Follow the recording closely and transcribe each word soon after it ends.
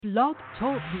Blog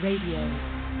Talk Radio.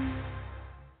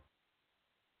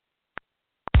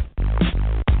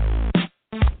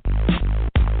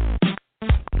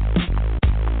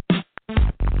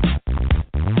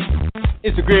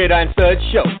 It's the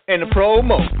GridironStuds show and the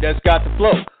promo that's got the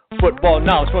flow. Football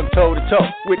knowledge from toe to toe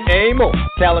with Emil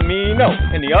Calomino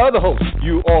and the other host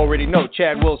you already know.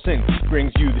 Chad Wilson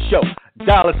brings you the show.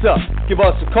 Dial us up, give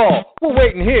us a call. We're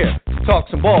waiting here to talk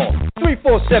some ball.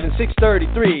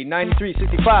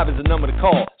 347-633-9365 is the number to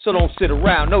call. So don't sit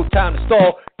around, no time to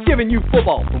stall. Giving you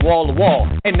football from wall to wall.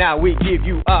 And now we give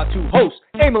you our two hosts,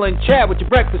 Emil and Chad, with your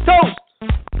breakfast toast.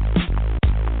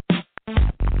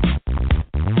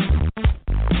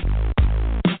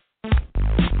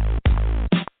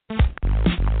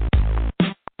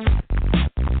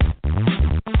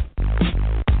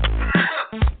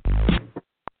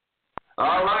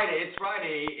 All right, it's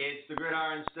Friday. It's the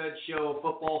GridironStuds show,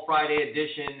 Football Friday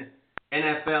edition,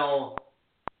 NFL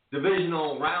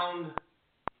Divisional Round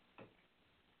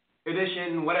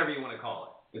edition, whatever you want to call it.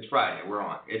 It's Friday. We're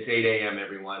on. It's 8 a.m.,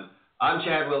 everyone. I'm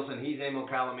Chad Wilson. He's Emil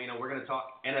Calomino. We're going to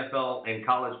talk NFL and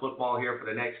college football here for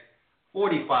the next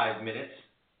 45 minutes.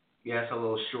 Yes, a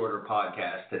little shorter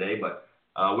podcast today, but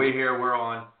we're here. We're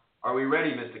on. Are we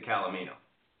ready, Mr. Calomino?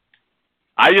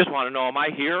 I just want to know, am I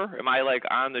here? Am I,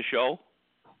 on the show?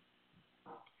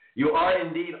 You are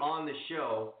indeed on the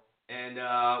show, and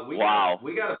we got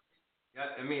to.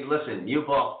 I mean, listen, you've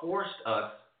forced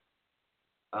us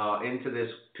into this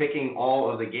picking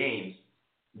all of the games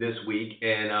this week,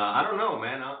 and I don't know,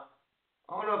 man. I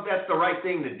don't know if that's the right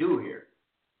thing to do here.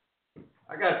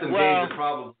 I got some games that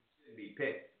probably shouldn't be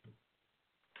picked.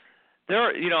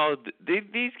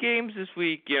 These games this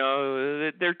week,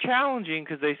 they're challenging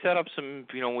because they set up some,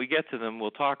 when we get to them,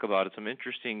 we'll talk about it, some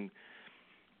interesting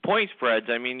point spreads.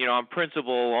 I mean, on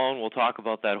principle alone, we'll talk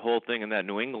about that whole thing in that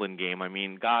New England game. I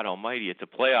mean, God almighty, it's a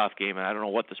playoff game, and I don't know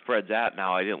what the spread's at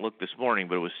now. I didn't look this morning,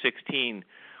 but it was 16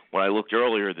 when I looked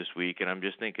earlier this week, and I'm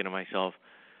just thinking to myself,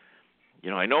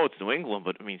 I know it's New England,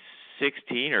 but,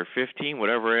 16 or 15,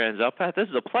 whatever it ends up at, this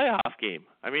is a playoff game.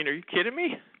 I mean, are you kidding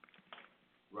me?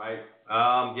 Right.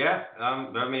 And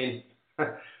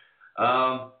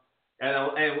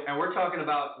we're talking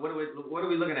about, what are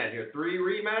we looking at here? 3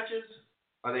 rematches?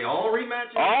 Are they all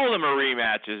rematches? All of them are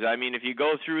rematches. I mean, if you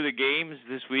go through the games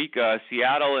this week,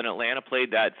 Seattle and Atlanta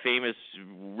played that famous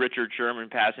Richard Sherman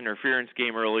pass interference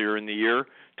game earlier in the year,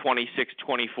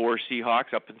 26-24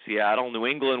 Seahawks up in Seattle. New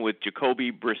England with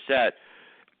Jacoby Brissett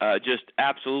just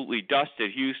absolutely dusted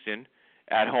Houston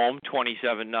at home,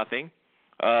 27-0.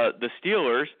 The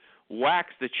Steelers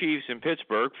waxed the Chiefs in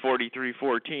Pittsburgh,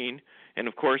 43-14. And,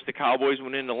 of course, the Cowboys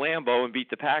went into Lambeau and beat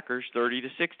the Packers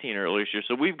 30-16 earlier this year.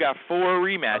 So we've got 4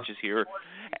 rematches here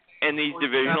in these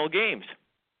divisional games.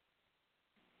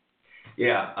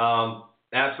 Yeah,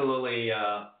 absolutely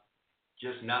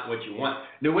just not what you want.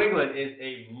 New England is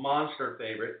a monster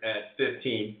favorite at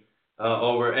 15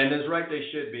 over, and it's right they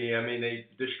should be. I mean, they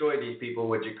destroyed these people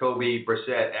with Jacoby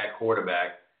Brissett at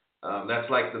quarterback. That's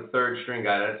like the third-string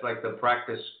guy. That's like the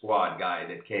practice squad guy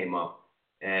that came up.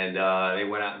 And they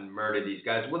went out and murdered these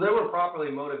guys. Well, they were properly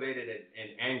motivated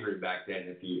and angry back then,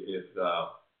 if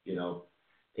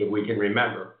we can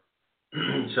remember.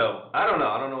 So I don't know.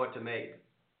 I don't know what to make.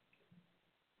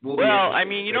 Where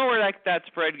that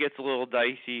spread gets a little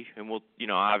dicey, and we'll,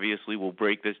 obviously we'll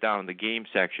break this down in the game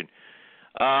section.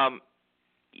 No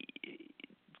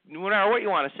matter what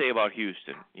you want to say about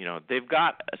Houston, they've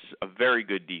got a very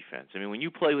good defense. I mean, when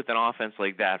you play with an offense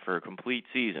like that for a complete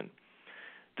season.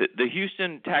 The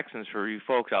Houston Texans, for you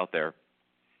folks out there,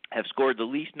 have scored the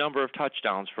least number of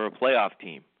touchdowns for a playoff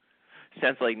team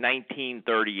since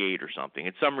 1938 or something.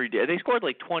 They scored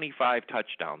 25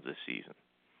 touchdowns this season.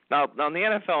 Now in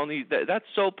the NFL, that's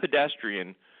so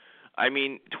pedestrian. I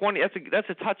mean, 20. That's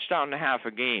a touchdown and a half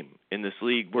a game in this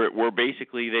league, where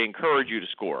basically they encourage you to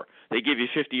score. They give you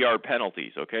 50-yard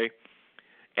penalties, okay?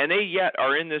 And they yet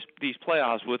are in these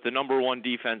playoffs with the number 1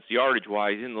 defense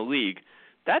yardage-wise in the league.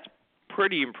 That's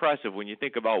pretty impressive when you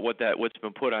think about what's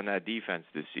been put on that defense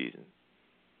this season.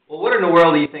 Well, what in the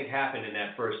world do you think happened in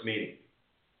that first meeting?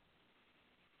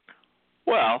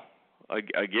 Well,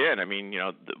 again, I mean,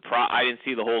 I didn't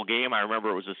see the whole game. I remember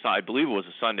I believe it was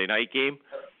a Sunday night game.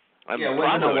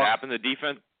 What happened? The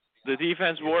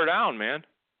defense wore down, man.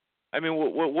 I mean,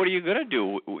 what are you gonna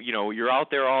do? You're out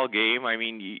there all game. I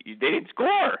mean, they didn't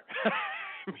score.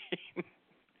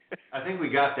 I think we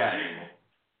got that, Emil.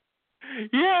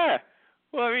 Yeah.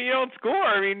 Well, I mean, you don't score.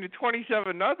 I mean,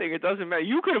 27-0. It doesn't matter.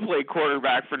 You could have played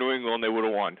quarterback for New England; they would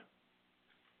have won.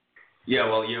 Yeah,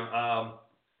 well,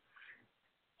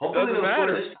 hopefully doesn't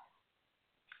matter.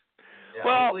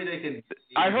 Yeah, well, hopefully they can.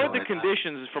 I heard the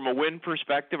conditions from a wind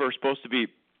perspective are supposed to be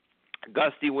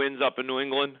gusty winds up in New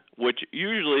England, which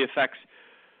usually affects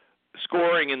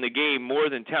scoring in the game more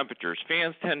than temperatures.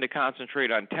 Fans tend to concentrate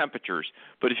on temperatures,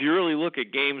 but if you really look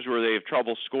at games where they have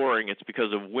trouble scoring, it's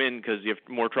because of wind, because you have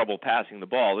more trouble passing the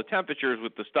ball. The temperatures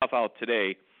with the stuff out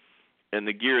today and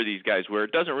the gear these guys wear,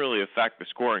 it doesn't really affect the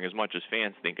scoring as much as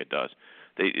fans think it does.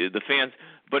 The fans,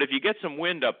 but if you get some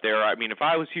wind up there, I mean, if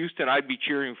I was Houston, I'd be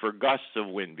cheering for gusts of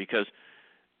wind, because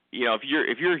you know, if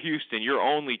you're Houston, your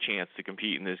only chance to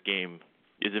compete in this game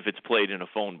is if it's played in a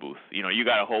phone booth. You know, you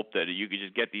got to hope that you could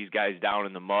just get these guys down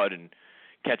in the mud and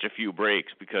catch a few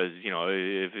breaks, because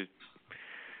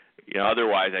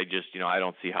otherwise I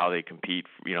don't see how they compete.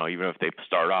 You know, even if they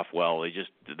start off well,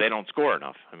 they don't score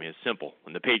enough. I mean, it's simple.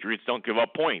 And the Patriots don't give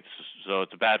up points, so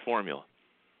it's a bad formula.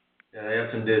 Yeah, they have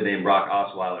some dude named Brock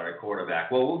Osweiler at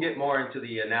quarterback. Well, we'll get more into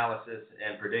the analysis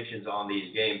and predictions on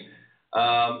these games.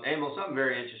 Emil, something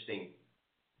very interesting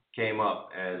came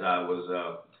up as I was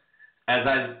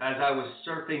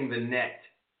surfing the net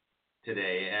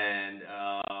today, and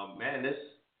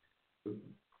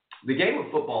the game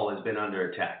of football has been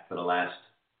under attack for the last,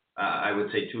 I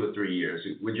would say, 2 or 3 years.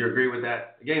 Would you agree with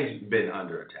that? The game's been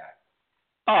under attack.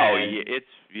 Oh,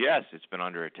 it's been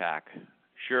under attack.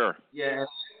 Sure. Yeah, and I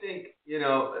think,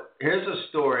 here's a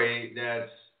story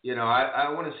that's, I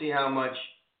want to see how much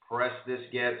press this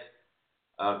gets.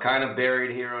 Kind of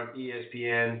buried here on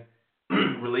ESPN,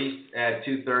 released at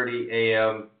 2:30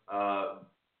 a.m.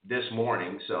 This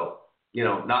morning. So,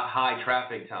 not high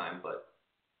traffic time, but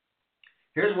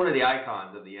here's one of the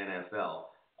icons of the NFL.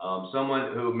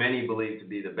 Someone who many believe to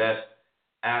be the best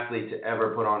athlete to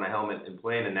ever put on a helmet and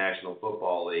play in the National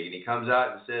Football League. And he comes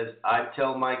out and says, "I'd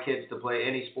tell my kids to play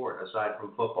any sport aside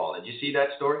from football." Did you see that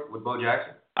story with Bo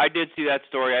Jackson? I did see that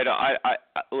story. I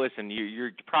listen.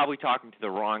 You're probably talking to the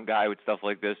wrong guy with stuff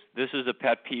like this. This is a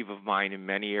pet peeve of mine in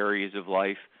many areas of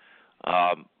life.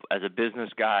 As a business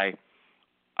guy,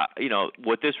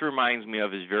 what this reminds me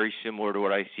of is very similar to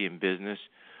what I see in business.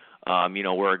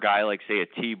 Where a guy like, say, a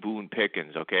T. Boone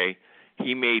Pickens, okay,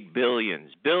 he made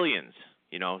billions,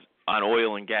 on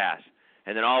oil and gas,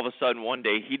 and then all of a sudden one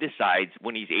day he decides,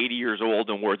 when he's 80 years old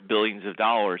and worth billions of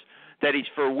dollars, that he's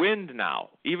for wind now,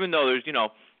 even though there's,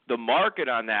 the market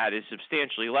on that is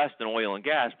substantially less than oil and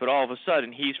gas, but all of a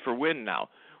sudden he's for wind now.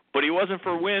 But he wasn't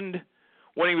for wind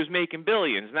when he was making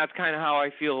billions, and that's kind of how I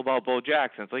feel about Bo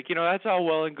Jackson. It's like, that's all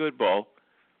well and good, Bo.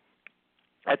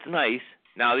 That's nice.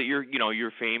 Now that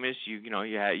you're famous,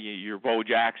 you're Bo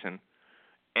Jackson,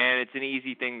 and it's an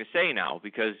easy thing to say now,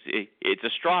 because it's a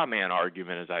straw man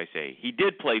argument, as I say. He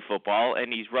did play football,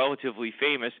 and he's relatively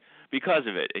famous because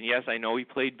of it. And yes, I know he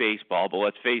played baseball, but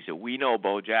let's face it, we know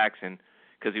Bo Jackson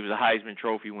because he was a Heisman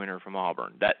Trophy winner from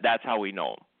Auburn. That's how we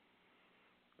know him.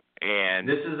 And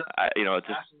this is it's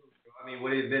just, I mean,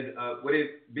 would he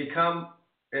become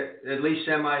at least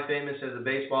semi-famous as a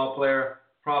baseball player?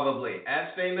 Probably. As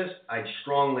famous, I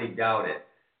strongly doubt it.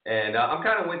 And I'm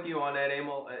kind of with you on that,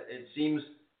 Emil. It seems,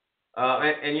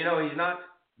 and he's not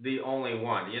the only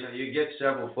one. You get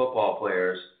several football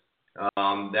players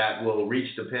that will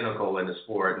reach the pinnacle in the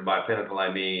sport, and by pinnacle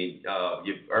I mean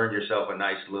you've earned yourself a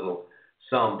nice little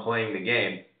sum playing the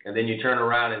game, and then you turn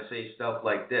around and say stuff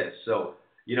like this. So,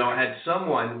 had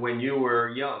someone, when you were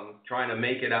young, trying to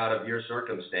make it out of your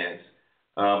circumstance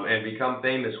and become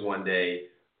famous one day,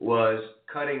 was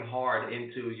cutting hard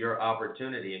into your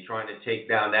opportunity and trying to take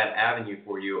down that avenue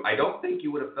for you, I don't think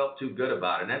you would have felt too good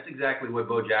about it. And that's exactly what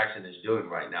Bo Jackson is doing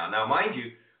right now. Now, mind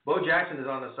you, Bo Jackson is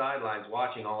on the sidelines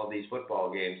watching all of these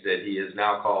football games that he is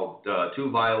now called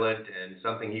too violent and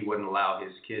something he wouldn't allow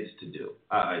his kids to do.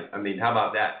 I mean, how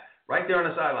about that? Right there on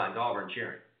the sidelines, Auburn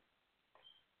cheering.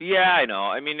 Yeah, I know.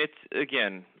 I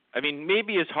mean,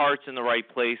 maybe his heart's in the right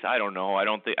place. I don't know.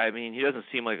 He doesn't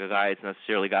seem like a guy that's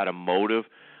necessarily got a motive.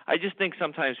 I just think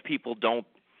sometimes people don't.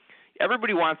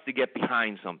 Everybody wants to get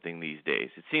behind something these days.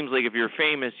 It seems like if you're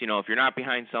famous, if you're not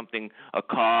behind something, a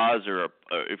cause, or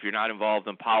if you're not involved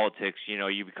in politics,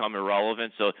 you become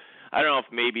irrelevant. So I don't know if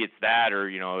maybe it's that, or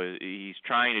he's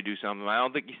trying to do something. I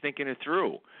don't think he's thinking it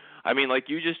through. I mean, like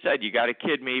you just said, you got a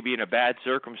kid maybe in a bad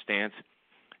circumstance,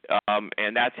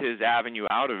 and that's his avenue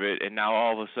out of it. And now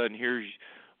all of a sudden, here's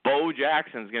Bo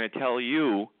Jackson's going to tell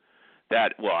you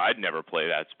that, well, I'd never play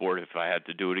that sport if I had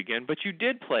to do it again, but you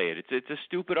did play it. It's a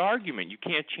stupid argument. You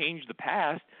can't change the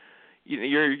past.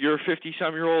 You're a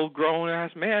 50-some-year-old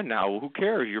grown-ass man now. Who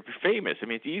cares? You're famous. I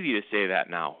mean, it's easy to say that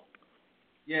now.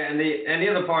 Yeah, and the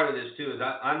other part of this, too, is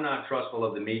I'm not trustful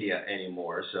of the media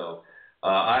anymore, so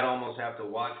I'd almost have to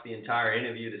watch the entire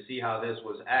interview to see how this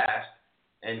was asked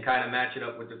and kind of match it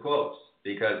up with the quotes,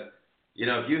 because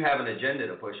if you have an agenda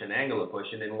to push, an angle to push,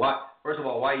 and then why? First of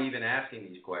all, why are you even asking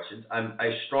these questions? I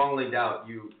strongly doubt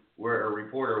you were a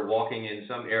reporter walking in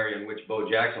some area in which Bo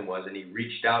Jackson was, and he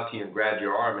reached out to you and grabbed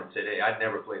your arm and said, "Hey, I'd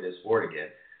never play this sport again."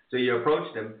 So you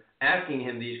approached him, asking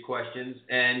him these questions,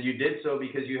 and you did so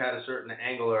because you had a certain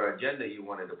angle or agenda you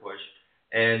wanted to push.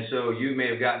 And so you may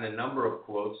have gotten a number of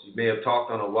quotes. You may have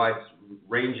talked on a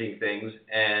wide-ranging things,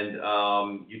 and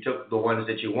you took the ones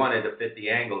that you wanted to fit the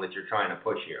angle that you're trying to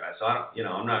push here. So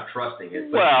I'm not trusting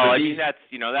it. But I mean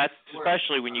that's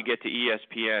especially when you get to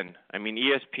ESPN. I mean,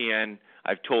 ESPN.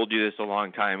 I've told you this a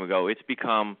long time ago. It's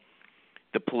become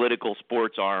the political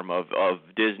sports arm of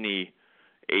Disney,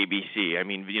 ABC. I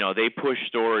mean, they push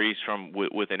stories from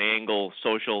with an angle,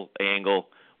 social angle,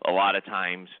 a lot of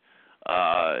times.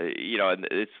 And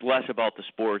it's less about the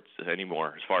sports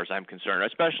anymore, as far as I'm concerned.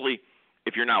 Especially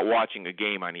if you're not watching a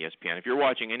game on ESPN. If you're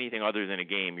watching anything other than a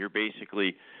game, you're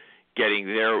basically getting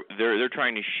they're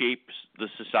trying to shape the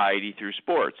society through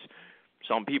sports.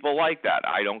 Some people like that.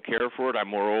 I don't care for it. I'm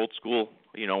more old school.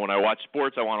 When I watch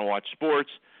sports, I want to watch sports.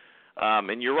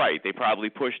 And you're right. They probably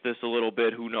pushed this a little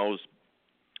bit. Who knows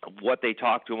what they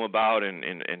talked to him about and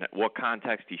what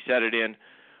context he said it in.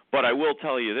 But I will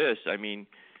tell you this. I mean,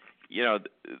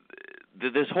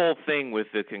 this whole thing with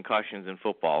the concussions in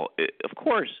football, of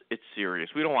course it's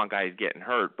serious. We don't want guys getting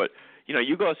hurt. But,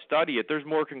 you go study it. There's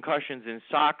more concussions in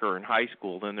soccer in high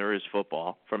school than there is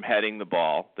football from heading the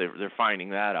ball. They're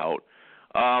finding that out.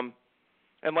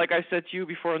 And like I said to you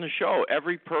before on the show,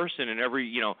 every person and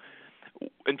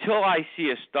until I see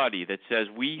a study that says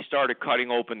we started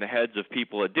cutting open the heads of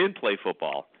people that didn't play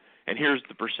football, and here's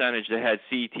the percentage that had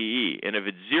CTE, and if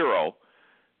it's 0,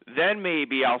 then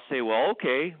maybe I'll say, well,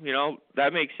 okay,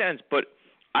 that makes sense. But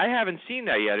I haven't seen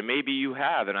that yet, and maybe you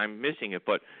have, and I'm missing it.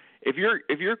 But if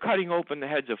you're cutting open the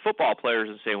heads of football players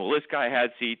and saying, well, this guy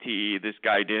had CTE, this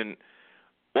guy didn't,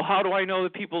 well, how do I know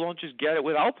that people don't just get it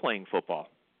without playing football?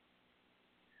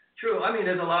 True. I mean,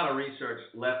 there's a lot of research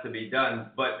left to be done.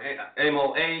 But,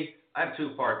 Emil, I have a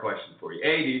two-part question for you.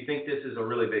 A, do you think this is a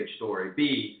really big story?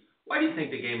 B, why do you think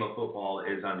the game of football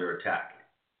is under attack?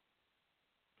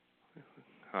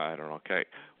 I don't know. Okay.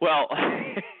 Well,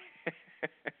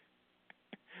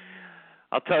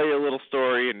 I'll tell you a little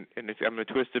story, and I'm going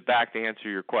to twist it back to answer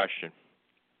your question.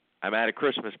 I'm at a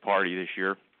Christmas party this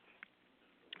year.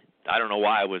 I don't know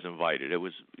why I was invited. It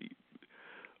was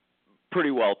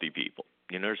pretty wealthy people.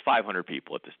 There's 500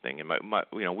 people at this thing, and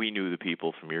we knew the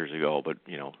people from years ago, but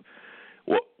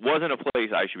wasn't a place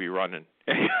I should be running.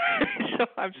 So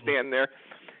I'm standing there,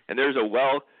 and there's a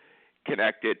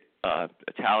well-connected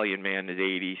Italian man in his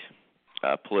 80s,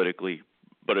 politically,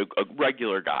 but a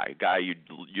regular guy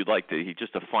you'd like to. He's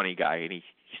just a funny guy, and he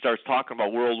starts talking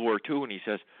about World War II, and he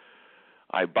says,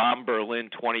 "I bombed Berlin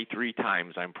 23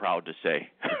 times. I'm proud to say."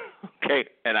 Okay,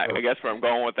 and I guess where I'm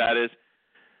going with that is,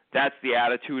 that's the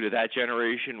attitude of that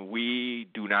generation. We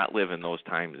do not live in those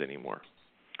times anymore.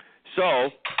 So,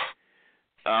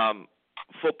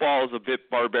 football is a bit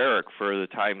barbaric for the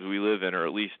times we live in, or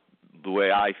at least the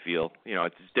way I feel.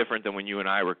 It's different than when you and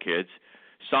I were kids.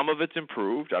 Some of it's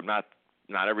improved.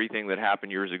 Not everything that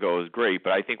happened years ago is great,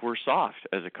 but I think we're soft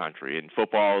as a country, and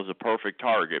football is a perfect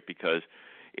target because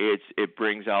it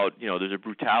brings out, there's a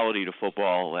brutality to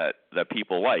football that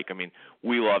people like. I mean,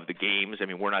 we love the games. I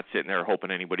mean, we're not sitting there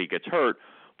hoping anybody gets hurt,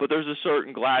 but there's a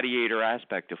certain gladiator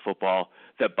aspect to football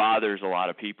that bothers a lot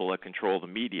of people that control the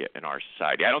media in our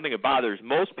society. I don't think it bothers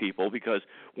most people because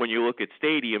when you look at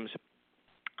stadiums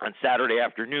on Saturday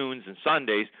afternoons and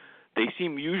Sundays, they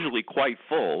seem usually quite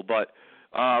full, but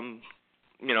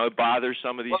it bothers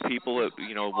some of these people that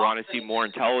want to see more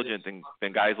intelligent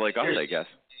than guys like us, I guess.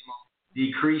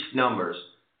 Decreased numbers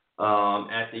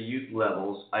at the youth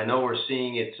levels. I know we're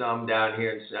seeing it some down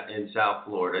here in South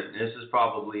Florida. This is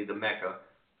probably the mecca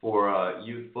for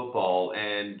youth football,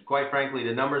 and quite frankly,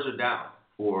 the numbers are down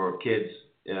for kids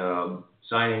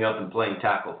signing up and playing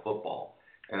tackle football.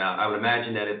 And I would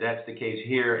imagine that if that's the case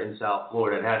here in South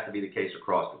Florida, it has to be the case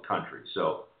across the country.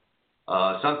 So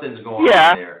something's going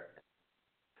on there.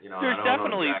 There's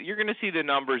definitely you're going to see the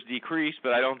numbers decrease,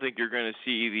 but I don't think you're going to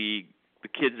see the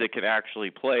kids that can actually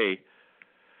play.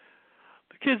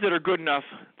 The kids that are good enough,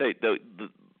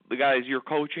 the guys you're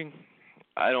coaching,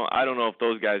 I don't know if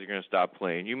those guys are going to stop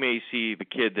playing. You may see the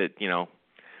kid that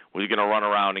was going to run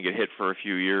around and get hit for a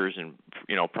few years and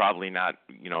probably not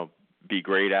be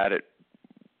great at it,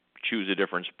 choose a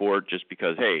different sport just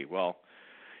because, hey, well,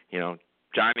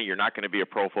 Johnny, you're not going to be a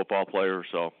pro football player,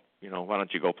 so why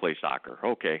don't you go play soccer?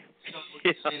 Okay.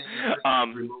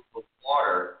 Remove the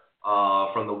water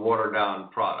from the watered down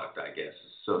product, I guess,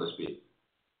 so to speak.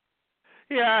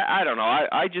 Yeah, I don't know.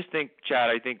 I just think, Chad,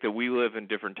 I think that we live in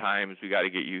different times. We got to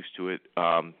get used to it.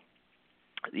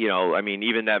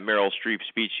 Even that Meryl Streep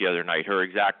speech the other night, her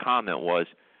exact comment was,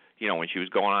 when she was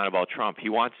going on about Trump, he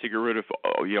wants to get rid of,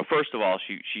 first of all,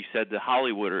 she said the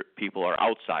Hollywood people are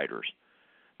outsiders.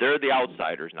 They're the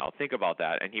outsiders now. Think about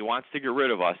that. And he wants to get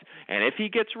rid of us. And if he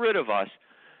gets rid of us,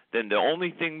 then the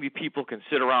only thing the people can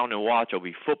sit around and watch will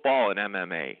be football and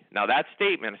MMA. Now, that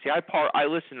statement, I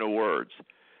listen to words.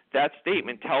 That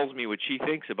statement tells me what she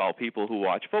thinks about people who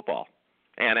watch football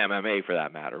and MMA for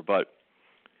that matter. But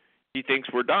she thinks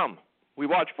we're dumb. We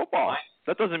watch football.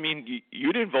 That doesn't mean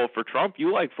you didn't vote for Trump.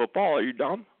 You like football. Are you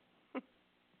dumb?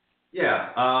 Yeah,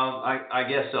 I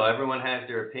guess so. Everyone has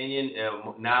their opinion.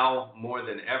 Now more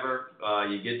than ever,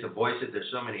 you get to voice it.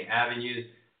 There's so many avenues.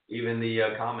 Even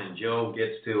the common Joe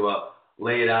gets to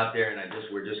lay it out there, and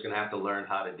we're just going to have to learn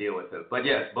how to deal with it. But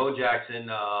yes, Bo Jackson,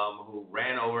 who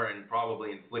ran over and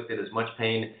probably inflicted as much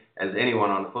pain as anyone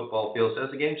on the football field, says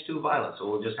the game's too violent, so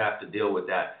we'll just have to deal with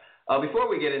that. Before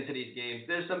we get into these games,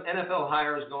 there's some NFL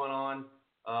hires going on,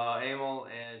 Emil,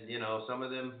 and some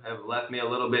of them have left me a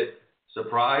little bit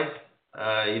surprised,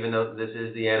 even though this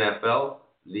is the NFL.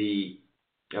 The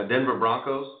Denver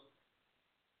Broncos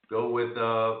go with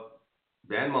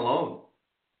Dan Malone.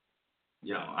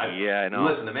 I know.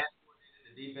 Listen, the man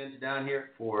coordinated the defense down here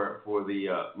for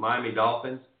the Miami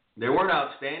Dolphins. They weren't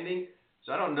outstanding,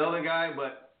 so I don't know the guy,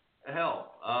 but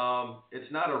hell,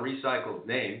 it's not a recycled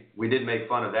name. We did make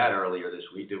fun of that earlier this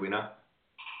week, did we not?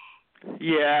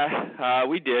 Yeah,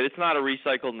 we did. It's not a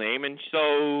recycled name, and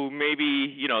so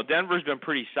maybe, Denver's been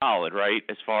pretty solid, right,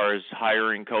 as far as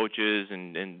hiring coaches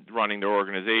and running their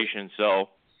organization. So,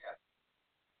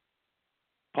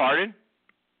 pardon?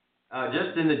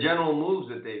 Just in the general moves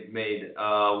that they've made,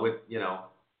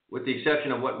 with the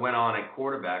exception of what went on at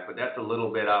quarterback, but that's a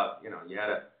little bit out. You had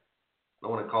I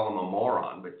don't want to call him a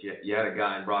moron, but you had a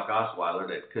guy in Brock Osweiler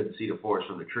that couldn't see the forest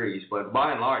from the trees. But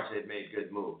by and large, they've made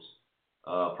good moves.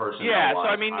 Yeah, so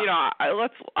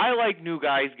I like new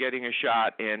guys getting a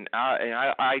shot, and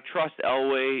I trust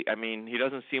Elway. He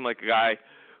doesn't seem like a guy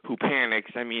who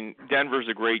panics. Denver's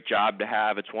a great job to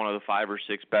have. It's one of the 5 or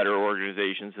 6 better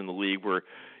organizations in the league where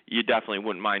you definitely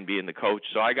wouldn't mind being the coach.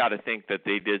 So I got to think that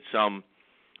they did some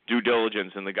due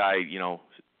diligence, and the guy,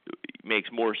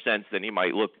 makes more sense than he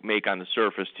might make on the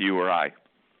surface to you or I.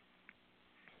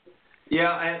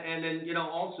 Yeah, and then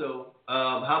also,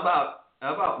 how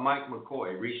about Mike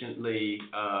McCoy, recently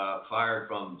fired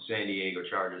from San Diego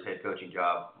Chargers head coaching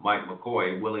job? Mike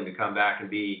McCoy willing to come back and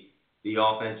be the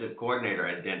offensive coordinator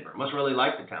at Denver. Must really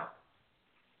like the town.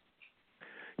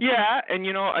 Yeah, and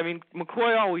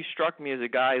McCoy always struck me as a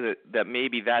guy that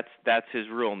maybe that's his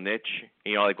real niche.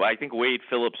 I think Wade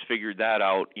Phillips figured that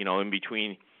out, in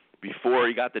between before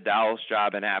he got the Dallas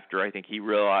job and after. I think he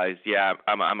realized,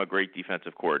 I'm a great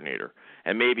defensive coordinator.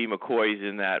 And maybe McCoy's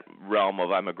in that realm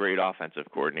of I'm a great offensive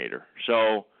coordinator.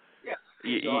 So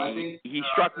he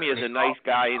struck me as a nice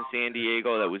guy in San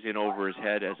Diego that was in over his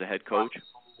head as a head coach.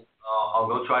 I'll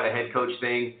go try the head coach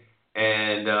thing,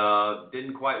 and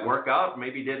didn't quite work out.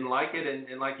 Maybe didn't like it,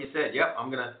 and like you said, I'm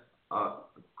gonna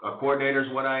a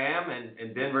coordinator's what I am,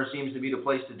 and Denver seems to be the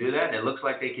place to do that. And it looks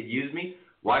like they could use me.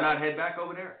 Why not head back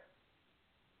over there?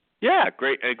 Yeah, a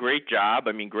great job.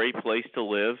 Great place to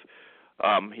live.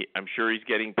 I'm sure he's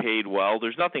getting paid well.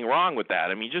 There's nothing wrong with that.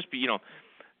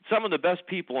 Some of the best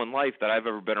people in life that I've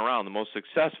ever been around, the most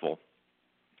successful,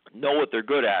 know what they're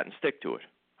good at and stick to it.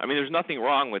 There's nothing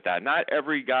wrong with that. Not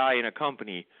every guy in a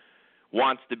company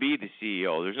wants to be the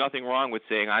CEO. There's nothing wrong with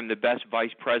saying I'm the best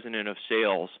vice president of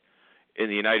sales in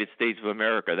the United States of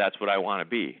America. That's what I want to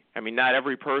be. Not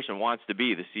every person wants to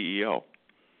be the CEO.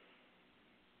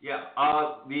 Yeah.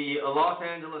 The Los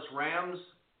Angeles Rams,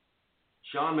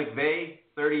 Sean McVay,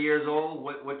 30 years old.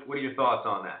 What are your thoughts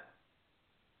on that?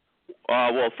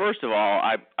 Well, first of all,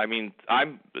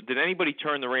 did anybody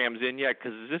turn the Rams in yet?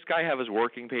 Because does this guy have his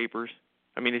working papers?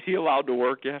 Is he allowed to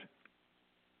work yet?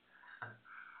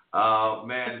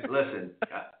 Man, listen.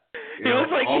 He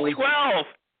looks like he's 12.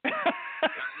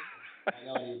 I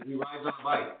know, he rides on a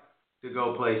bike to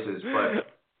go places, but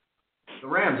the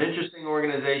Rams, interesting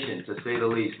organization, to say the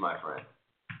least, my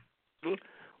friend.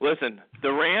 Listen,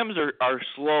 the Rams are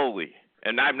slowly,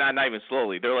 and not even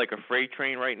slowly, they're like a freight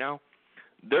train right now.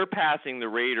 They're passing the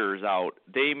Raiders out.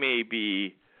 They may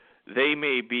be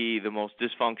the most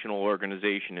dysfunctional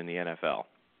organization in the NFL.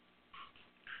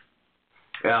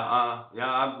 Yeah,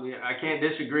 I can't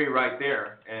disagree right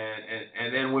there.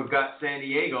 And then we've got San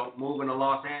Diego moving to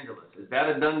Los Angeles. Is that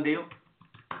a done deal?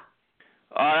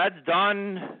 That's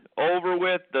done, over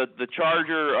with. The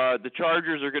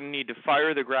Chargers are going to need to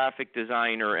fire the graphic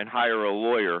designer and hire a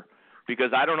lawyer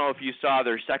because I don't know if you saw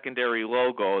their secondary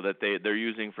logo that they're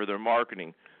using for their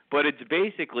marketing, but it's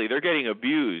basically, they're getting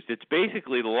abused. It's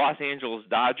basically the Los Angeles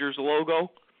Dodgers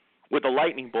logo with a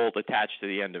lightning bolt attached to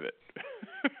the end of it.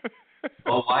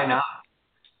 Well, why not?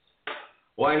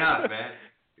 Why not, man?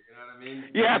 You know what I mean?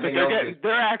 Yeah, but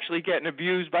they're actually getting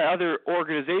abused by other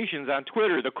organizations on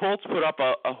Twitter. The Colts put up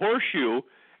a horseshoe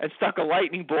and stuck a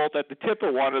lightning bolt at the tip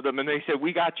of one of them, and they said,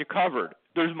 "We got you covered."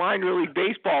 There's minor league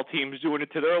baseball teams doing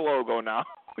it to their logo now,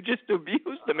 just to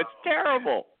abuse them. It's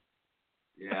terrible.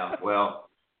 Yeah, well,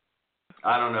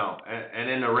 I don't know. And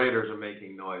then the Raiders are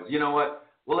making noise. You know what?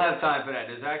 We'll have time for that.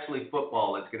 There's actually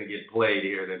football that's going to get played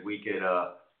here that we could,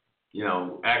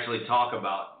 actually talk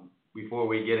about before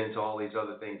we get into all these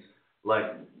other things,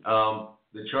 like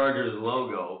the Chargers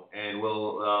logo, and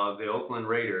will the Oakland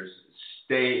Raiders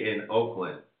stay in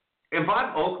Oakland? If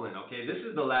I'm Oakland, okay, this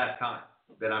is the last time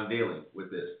that I'm dealing with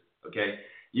this, okay?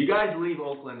 You guys leave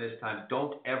Oakland this time.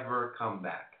 Don't ever come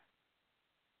back.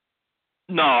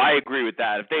 No, I agree with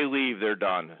that. If they leave, they're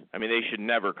done. I mean, they should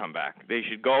never come back. They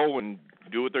should go and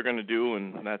do what they're going to do,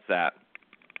 and that's that.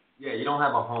 Yeah, you don't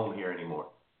have a home here anymore.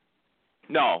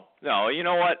 No. You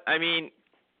know what? I mean,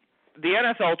 the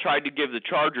NFL tried to give the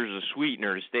Chargers a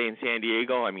sweetener to stay in San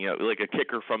Diego. I mean, like a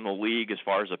kicker from the league as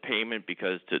far as a payment,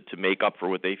 because to make up for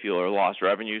what they feel are lost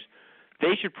revenues.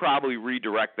 They should probably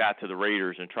redirect that to the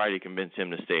Raiders and try to convince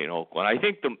him to stay in Oakland. I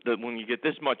think that when you get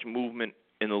this much movement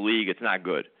in the league, it's not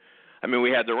good. I mean, we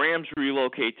had the Rams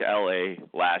relocate to L.A.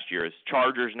 last year. It's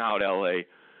Chargers now at L.A.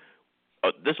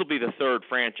 This will be the third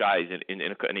franchise in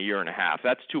a year and a half.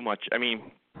 That's too much. I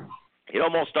mean, it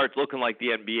almost starts looking like the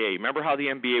NBA. Remember how the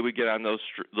NBA would get on those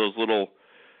little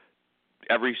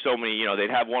every so many, they'd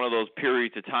have one of those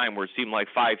periods of time where it seemed like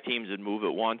 5 teams would move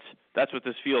at once. That's what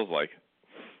this feels like.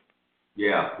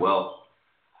 Yeah, well,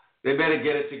 they better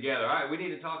get it together. All right, we need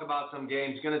to talk about some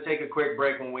games. Going to take a quick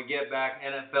break. When we get back,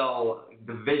 NFL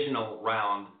Divisional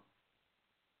Round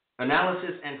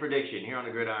analysis and prediction here on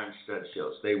the Gridiron Studs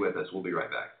Show. Stay with us. We'll be right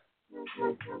back.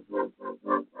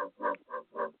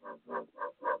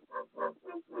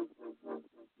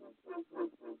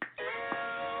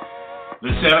 The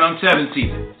 7-on-7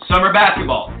 season, summer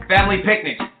basketball, family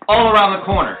picnics, all around the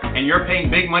corner, and you're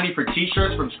paying big money for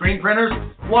T-shirts from screen printers?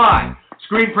 Why?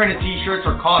 Screen printed T-shirts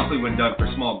are costly when done for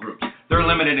small groups. They're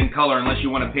limited in color unless you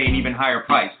want to pay an even higher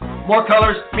price. More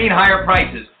colors mean higher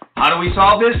prices. How do we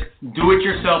solve this? Do it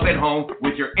yourself at home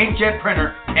with your inkjet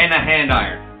printer and a hand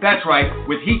iron. That's right,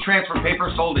 with heat transfer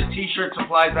paper sold at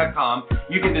tshirtsupplies.com,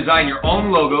 you can design your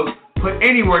own logos, put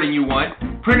any wording you want,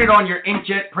 print it on your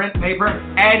inkjet print paper,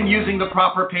 and using the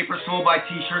proper paper sold by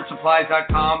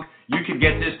tshirtsupplies.com, you can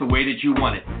get this the way that you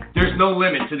want it. There's no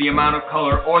limit to the amount of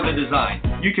color or the design.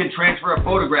 You can transfer a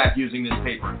photograph using this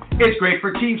paper. It's great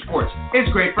for team sports.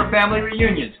 It's great for family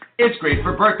reunions. It's great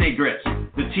for birthday gifts.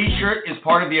 The T-shirt is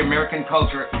part of the American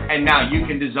culture, and now you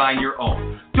can design your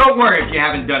own. Don't worry if you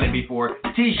haven't done it before.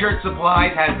 T-Shirt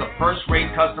Supplies has the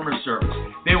first-rate customer service.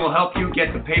 They will help you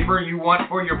get the paper you want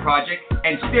for your project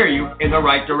and steer you in the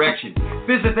right direction.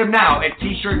 Visit them now at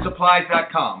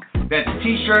tshirtsupplies.com. That's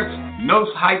T-shirts, no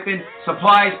hyphen,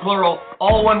 supplies, plural,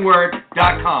 all one word,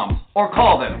 .com. Or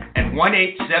call them at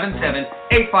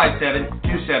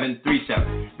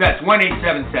 1-877-857-2737. That's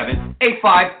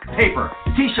 1-877-85-PAPER.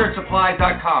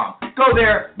 tshirtsupplies.com. Go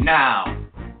there now.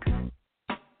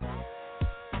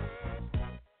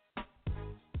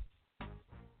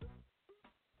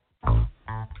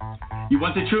 You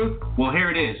want the truth? Well, here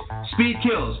it is. Speed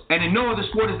kills, and in no other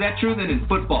sport is that true than in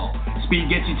football. Speed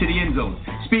gets you to the end zone.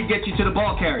 Speed gets you to the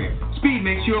ball carrier. Speed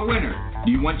makes you a winner.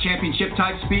 Do you want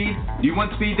championship-type speed? Do you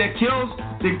want speed that kills?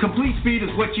 Then Complete Speed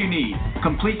is what you need.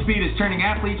 Complete Speed is turning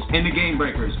athletes into game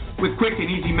breakers. With quick and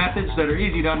easy methods that are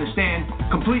easy to understand,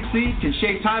 Complete Speed can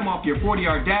shave time off your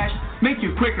 40-yard dash, make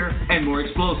you quicker and more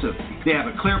explosive. They have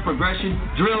a clear progression,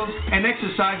 drills, and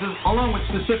exercises along with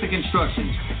specific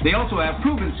instructions. They also have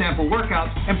proven sample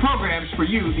workouts and programs for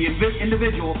you, the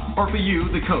individual, or for you,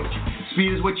 the coach.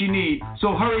 Speed is what you need,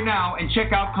 so hurry now and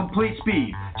check out Complete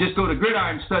Speed. Just go to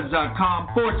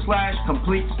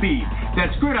GridironStuds.com/Complete Speed.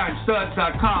 That's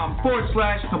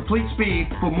GridironStuds.com/Complete Speed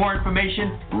for more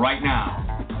information right now.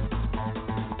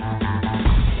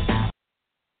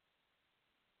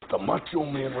 The Macho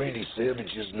Man Randy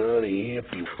Savage is not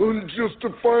happy.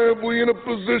 Unjustifiably in a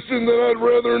position that I'd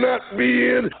rather not be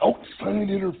in. Outside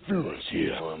interference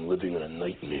here. I'm living in a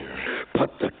nightmare.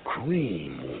 But the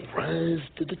cream will rise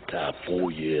to the top. Oh,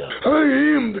 yeah. I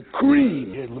am the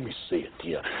cream. Yeah, let me say it,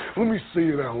 yeah. Let me say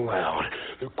it out loud.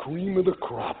 The cream of the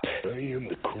crop. I am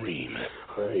the cream.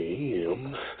 I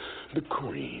am The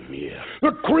cream, yeah.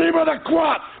 The cream of the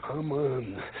crop! I'm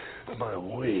on my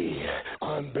way.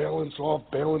 On balance, off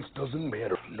balance, doesn't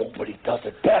matter. Nobody does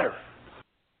it better.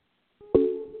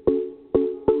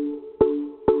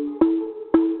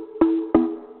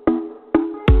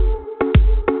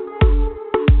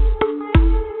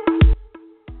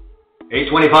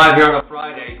 $8:25 here on a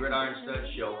Friday,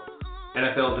 GridironStuds show.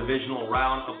 NFL Divisional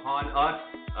round upon us.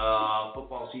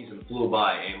 Football season flew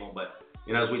by, Emil, but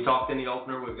as we talked in the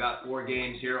opener, we've got 4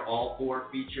 games here, all 4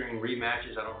 featuring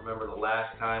rematches. I don't remember the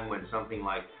last time when something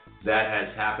like that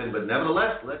has happened, but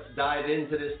nevertheless, let's dive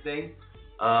into this thing.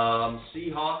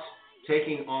 Seahawks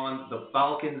taking on the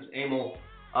Falcons. Emil,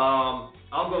 I'll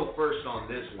go first on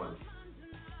this one.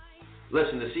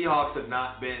 Listen, the Seahawks have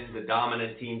not been the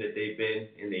dominant team that they've been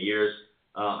in the year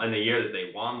that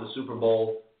they won the Super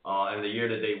Bowl, and the year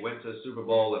that they went to the Super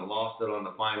Bowl and lost it on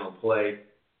the final play.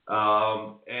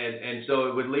 And so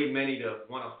it would lead many to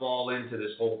want to fall into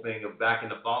this whole thing of backing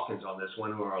the Falcons on this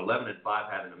one, who are 11-5,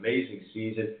 had an amazing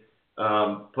season,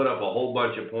 put up a whole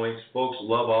bunch of points. Folks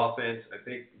love offense. I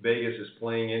think Vegas is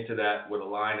playing into that with a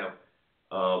line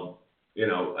of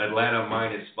Atlanta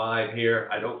 -5 here.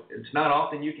 It's not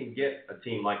often you can get a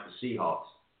team like the Seahawks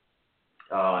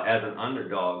as an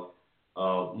underdog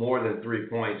more than 3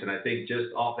 points, and I think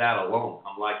just off that alone,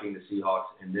 I'm liking the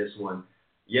Seahawks in this one.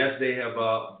 Yes,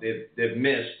 they've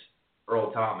missed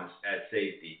Earl Thomas at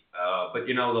safety, but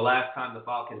the last time the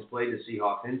Falcons played the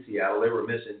Seahawks in Seattle, they were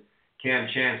missing Cam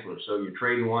Chancellor, so you're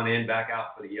trading one in, back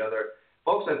out for the other.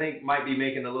 Folks, I think, might be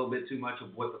making a little bit too much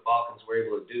of what the Falcons were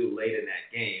able to do late in that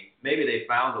game. Maybe they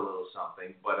found a little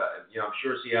something, but I'm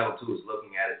sure Seattle, too, is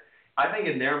looking at it. I think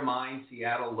in their mind,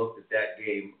 Seattle looked at that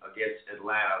game against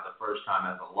Atlanta the first time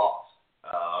as a loss.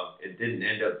 It didn't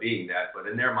end up being that, but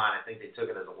in their mind, I think they took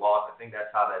it as a loss. I think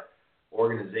that's how that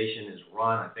organization is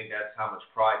run. I think that's how much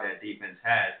pride that defense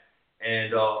has.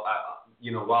 And,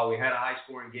 while we had a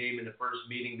high-scoring game in the first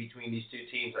meeting between these two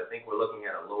teams, I think we're looking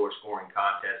at a lower-scoring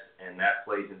contest, and that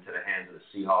plays into the hands of the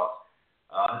Seahawks.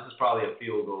 This is probably a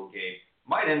field-goal game.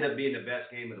 Might end up being the best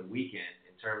game of the weekend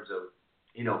in terms of,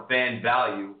 fan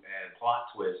value and plot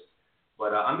twist.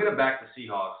 But I'm going to back the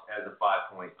Seahawks as a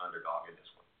 5-point underdog in this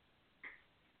one.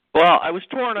 Well, I was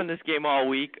torn on this game all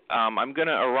week. I'm going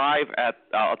to arrive at,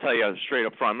 I'll tell you straight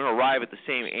up front, I'm going to arrive at the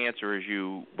same answer as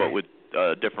you, but with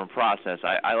a different process.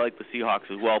 I like the Seahawks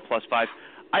as well, +5.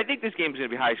 I think this game is going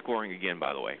to be high-scoring again,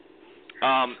 by the way.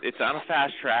 It's on a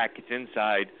fast track. It's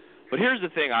inside. But here's the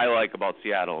thing I like about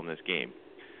Seattle in this game.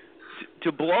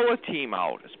 To blow a team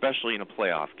out, especially in a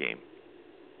playoff game,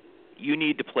 you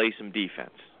need to play some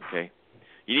defense, okay?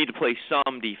 You need to play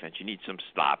some defense. You need some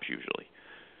stops usually.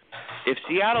 If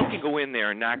Seattle can go in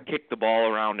there and not kick the ball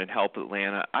around and help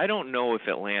Atlanta, I don't know if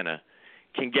Atlanta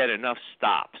can get enough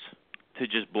stops to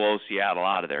just blow Seattle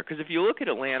out of there. Because if you look at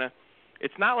Atlanta,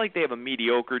 it's not like they have a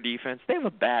mediocre defense. They have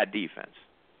a bad defense.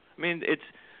 I mean, it's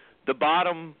the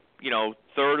bottom,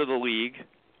 third of the league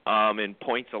in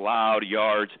points allowed,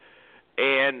 yards.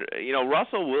 And,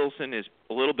 Russell Wilson is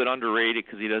a little bit underrated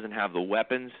because he doesn't have the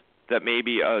weapons that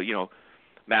maybe,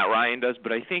 Matt Ryan does.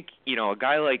 But I think, a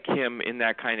guy like him in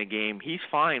that kind of game, he's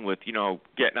fine with,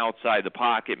 getting outside the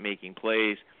pocket, making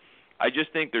plays. I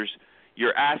just think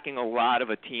you're asking a lot of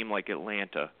a team like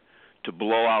Atlanta to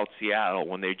blow out Seattle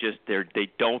when they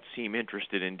don't seem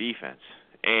interested in defense.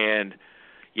 And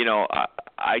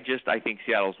I think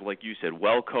Seattle's, like you said,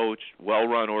 well coached, well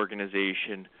run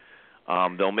organization.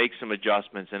 They'll make some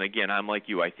adjustments. And again, I'm like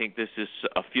you. I think this is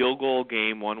a field goal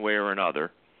game one way or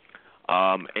another.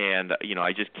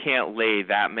 I just can't lay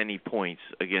that many points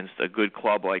against a good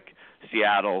club like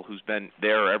Seattle, who's been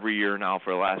there every year now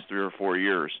for the last 3 or 4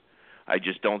 years. I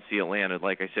just don't see Atlanta,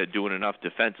 like I said, doing enough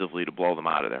defensively to blow them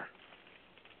out of there.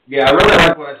 Yeah, I really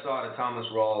like what I saw out of Thomas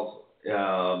Rawls,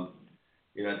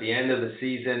 at the end of the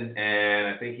season, and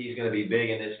I think he's going to be big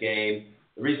in this game.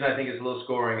 The reason I think it's low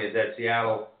scoring is that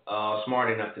Seattle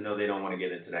smart enough to know they don't want to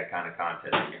get into that kind of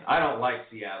contest again. I don't like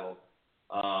Seattle,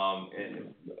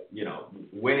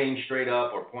 winning straight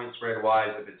up or point spread wise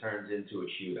if it turns into a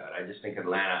shootout. I just think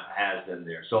Atlanta has them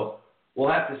there. So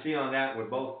we'll have to see on that. We're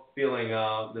both feeling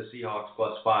the Seahawks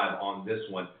 +5 on this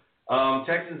one.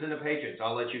 Texans and the Patriots.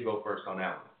 I'll let you go first on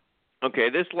that one.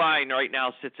 Okay, this line right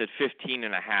now sits at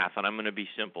 15.5, and I'm going to be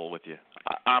simple with you.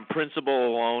 On principle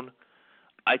alone,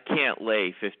 I can't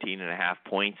lay 15.5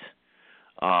 points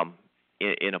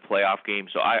in a playoff game,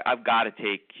 so I've got to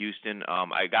take Houston.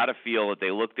 I got to feel that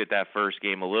they looked at that first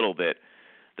game a little bit.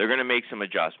 They're going to make some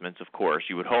adjustments, of course.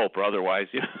 You would hope, or otherwise,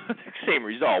 same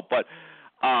result. But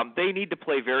they need to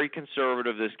play very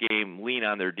conservative this game, lean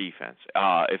on their defense.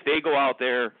 If they go out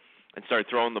there and start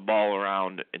throwing the ball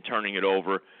around and turning it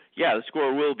over, yeah, the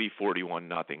score will be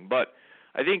 41-0. But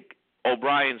I think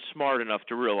O'Brien's smart enough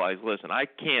to realize, listen, I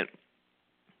can't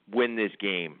win this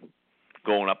game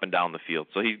going up and down the field.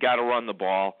 So he's got to run the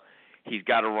ball. He's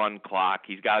got to run clock.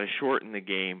 He's got to shorten the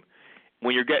game.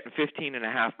 When you're getting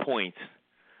 15.5 points,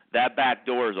 that back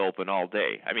door is open all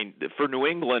day. I mean, for New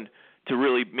England to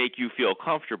really make you feel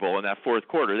comfortable in that fourth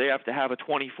quarter, they have to have a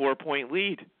 24-point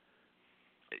lead.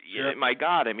 Sure. My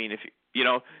God, I mean, if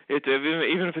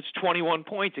even if it's 21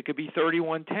 points, it could be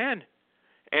 31-10,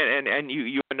 and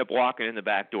you end up walking in the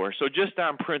back door. So just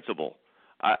on principle,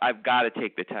 I've got to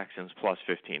take the Texans plus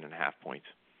 15.5 points.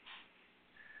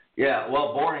 Yeah,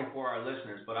 well, boring for our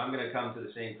listeners, but I'm going to come to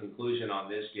the same conclusion on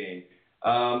this game.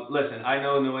 Listen, I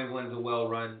know New England's a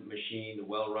well-run machine, a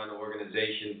well-run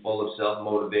organization full of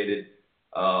self-motivated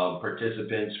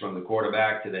participants from the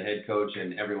quarterback to the head coach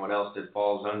and everyone else that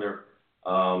falls under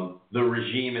the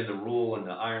regime and the rule and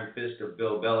the iron fist of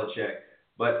Bill Belichick.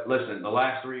 But listen, the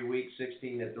last 3 weeks,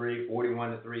 16-3,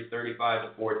 41-3, 35-14,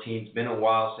 it's been a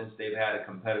while since they've had a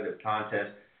competitive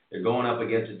contest. They're going up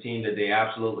against a team that they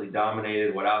absolutely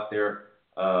dominated without their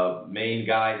main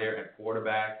guy there at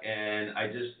quarterback. And I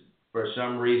just, for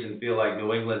some reason, feel like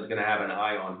New England's going to have an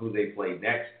eye on who they play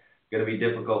next. It's going to be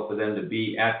difficult for them to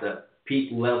be at the peak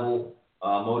level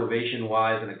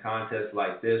motivation-wise in a contest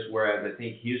like this, whereas I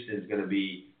think Houston's going to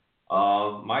be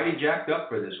mighty jacked up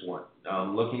for this one,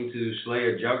 looking to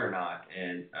slay a juggernaut.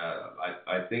 And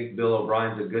I think Bill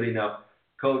O'Brien's a good enough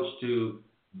coach to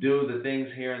do the things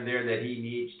here and there that he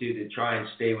needs to try and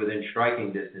stay within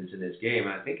striking distance in this game.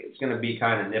 And I think it's going to be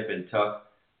kind of nip and tuck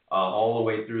all the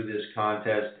way through this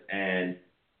contest. And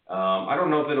I don't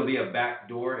know if it'll be a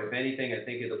backdoor. If anything, I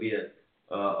think it'll be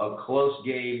a close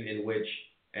game in which,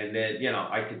 and then,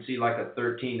 I could see like a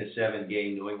 13-7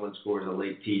 game. New England scores a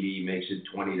late TD, makes it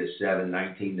 20-7,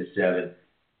 19-7.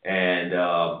 And,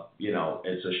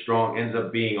 it's a strong, ends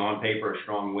up being on paper a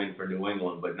strong win for New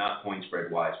England, but not point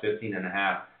spread wise.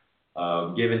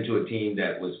 15.5 given to a team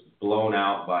that was blown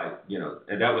out by,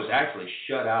 and that was actually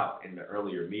shut out in the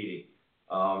earlier meeting.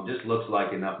 Just looks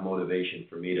like enough motivation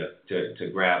for me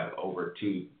to grab over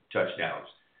 2 touchdowns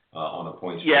on a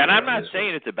point spread. Yeah, and I'm not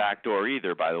saying it's a backdoor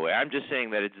either, by the way. I'm just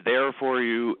saying that it's there for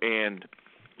you. And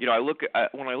when I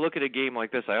look at a game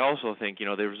like this, I also think,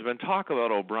 there's been talk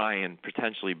about O'Brien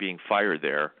potentially being fired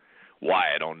there.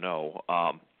 Why, I don't know.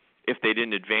 If they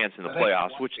didn't advance in the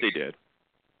playoffs, which they did.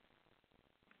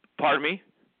 Pardon me?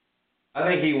 I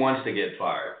think he wants to get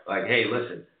fired. Like, hey,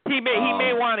 listen. He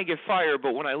may want to get fired,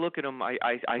 but when I look at him,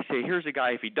 I say, here's a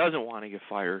guy, if he doesn't want to get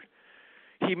fired,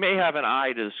 he may have an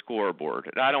eye to the scoreboard.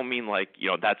 And I don't mean like,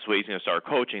 that's the way he's going to start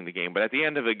coaching the game. But at the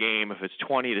end of a game, if it's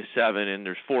 20-7 and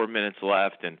there's 4 minutes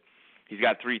left and he's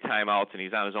got 3 timeouts and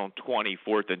he's on his own 20,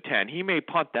 4th and 10, he may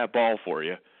punt that ball for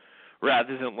you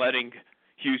rather than letting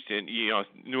Houston,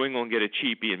 New England get a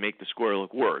cheapie and make the score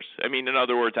look worse. I mean, in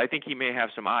other words, I think he may have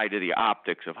some eye to the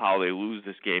optics of how they lose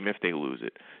this game if they lose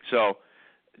it. So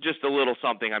just a little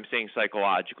something I'm saying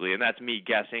psychologically, and that's me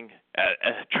guessing,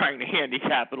 trying to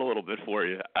handicap it a little bit for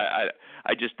you.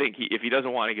 I just think if he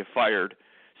doesn't want to get fired,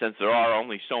 since there are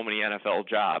only so many NFL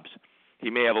jobs, he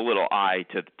may have a little eye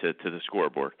to the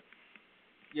scoreboard.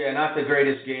 Yeah, not the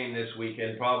greatest game this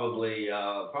weekend. Probably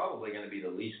going to be the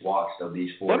least watched of these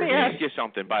 4 games. Let me ask you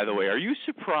something, by the way. Are you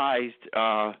surprised?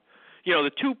 The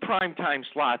 2 primetime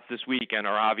slots this weekend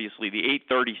are obviously the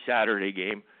 8:30 Saturday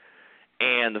game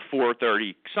and the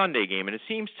 4:30 Sunday game. And it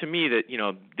seems to me that,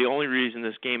 the only reason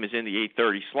this game is in the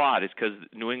 8:30 slot is because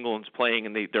New England's playing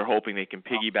and they're hoping they can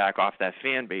piggyback off that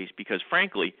fan base because,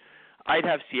 frankly, I'd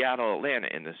have Seattle, Atlanta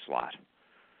in this slot.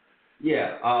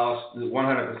 Yeah,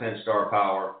 100% star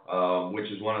power, which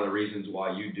is one of the reasons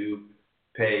why you do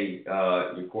pay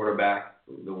your quarterback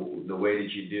the way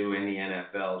that you do in the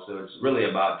NFL. So it's really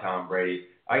about Tom Brady.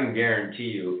 I can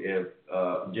guarantee you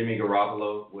if Jimmy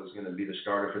Garoppolo was going to be the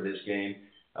starter for this game,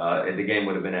 the game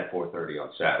would have been at 4:30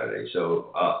 on Saturday.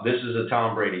 So this is a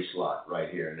Tom Brady slot right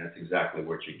here, and that's exactly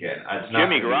what you're getting.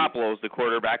 Jimmy Garoppolo is the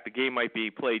quarterback. The game might be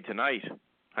played tonight.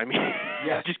 I mean,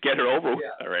 just get it over with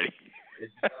already.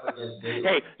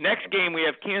 Hey, next game we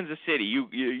have Kansas City.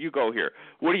 You go here.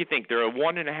 What do you think? They're a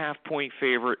 1.5-point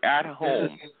favorite at home.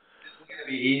 This is going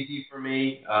to be easy for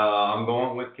me. I'm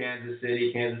going with Kansas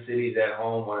City. Kansas City's at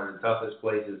home, one of the toughest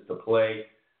places to play.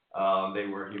 They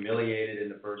were humiliated in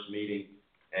the first meeting.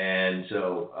 And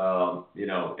so,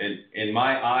 in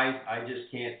my eyes, I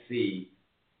just can't see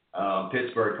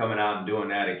Pittsburgh coming out and doing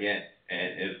that again.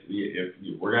 And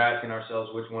if we're asking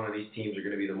ourselves which one of these teams are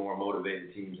going to be the more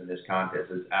motivated teams in this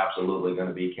contest, it's absolutely going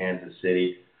to be Kansas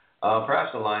City.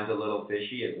 Perhaps the line's a little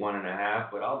fishy at 1.5,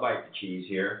 but I'll bite the cheese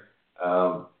here.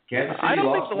 Kansas City I don't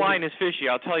lost think the line is fishy.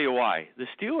 I'll tell you why. The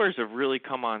Steelers have really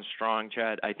come on strong,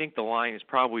 Chad. I think the line is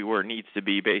probably where it needs to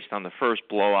be based on the first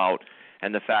blowout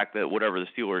and the fact that whatever the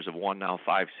Steelers have won now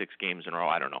 5-6 games in a row.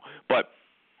 I don't know. But,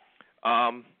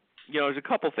 there's a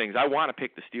couple things. I want to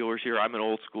pick the Steelers here. I'm an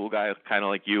old school guy, kind of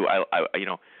like you.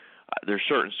 There's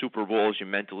certain Super Bowls you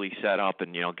mentally set up,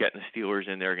 and getting the Steelers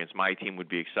in there against my team would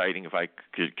be exciting if I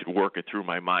could work it through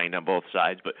my mind on both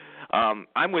sides. But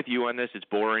I'm with you on this. It's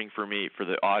boring for me, for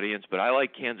the audience, but I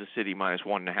like Kansas City minus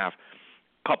 1.5.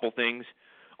 Couple things,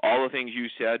 all the things you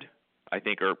said, I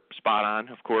think are spot on,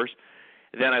 of course.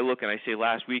 Then I look and I say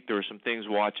last week there were some things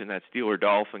watching that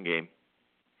Steeler-Dolphin game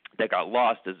that got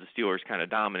lost as the Steelers kind of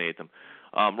dominated them.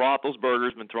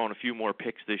 Roethlisberger's been throwing a few more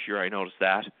picks this year. I noticed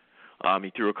that.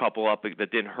 He threw a couple up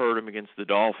that didn't hurt him against the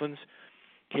Dolphins.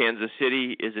 Kansas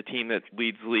City is a team that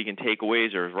leads the league in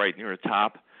takeaways or is right near the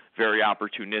top. Very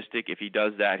opportunistic. If he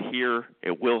does that here,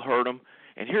 it will hurt him.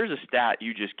 And here's a stat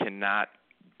you just cannot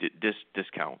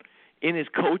discount. In his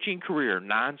coaching career,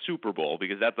 non-Super Bowl,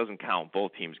 because that doesn't count,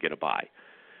 both teams get a bye.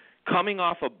 Coming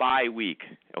off a bye week,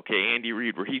 okay, Andy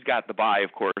Reid, where he's got the bye,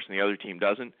 of course, and the other team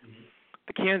doesn't,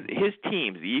 his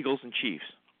teams, the Eagles and Chiefs,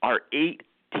 are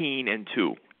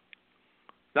 18-2.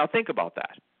 Now think about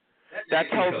that. That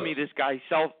tells me this guy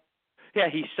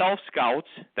he self-scouts.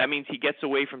 That means he gets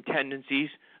away from tendencies.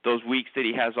 Those weeks that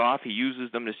he has off, he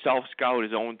uses them to self-scout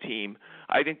his own team.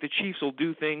 I think the Chiefs will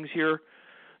do things here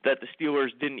that the Steelers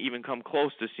didn't even come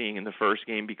close to seeing in the first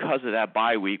game because of that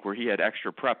bye week where he had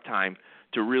extra prep time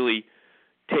to really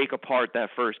take apart that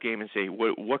first game and say,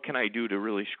 what can I do to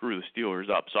really screw the Steelers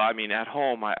up? So, I mean, at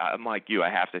home, I'm like you. I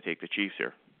have to take the Chiefs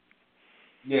here.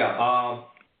 Yeah,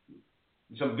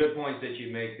 some good points that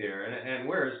you make there. And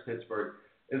where is Pittsburgh?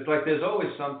 It's like there's always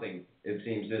something, it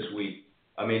seems, this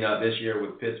year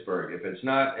with Pittsburgh. If it's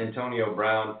not Antonio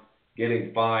Brown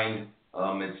getting fined,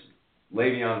 it's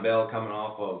Le'Veon Bell coming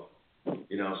off of,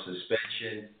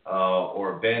 suspension,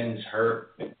 or Ben's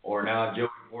hurt, or now Joey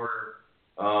Porter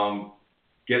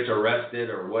gets arrested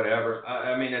or whatever.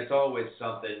 It's always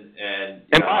something. And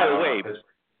by the way,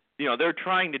 they're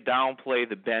trying to downplay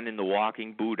the Ben in the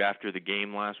walking boot after the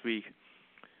game last week.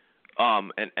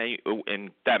 And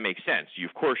that makes sense.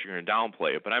 Of course, you're going to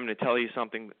downplay it. But I'm going to tell you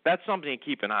something. That's something to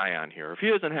keep an eye on here. If he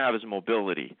doesn't have his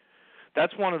mobility,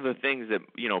 that's one of the things that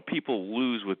people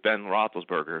lose with Ben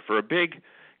Roethlisberger. For a big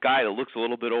guy that looks a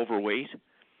little bit overweight,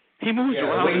 he moves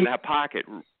around in that pocket.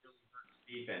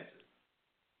 Defenses.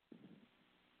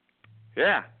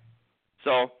 Yeah.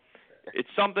 So it's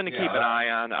something to keep an eye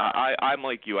on. I'm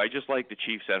like you. I just like the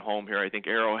Chiefs at home here. I think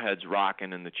Arrowhead's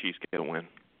rocking and the Chiefs get a win.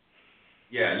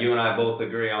 Yeah, you and I both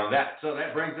agree on that. So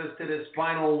that brings us to this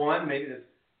final one. Hey,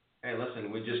 listen,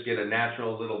 we just get a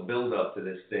natural little build-up to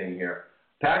this thing here.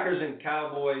 Packers and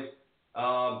Cowboys.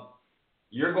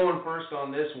 You're going first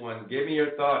on this one. Give me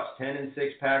your thoughts. 10-6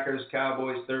 Packers,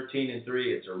 Cowboys 13-3.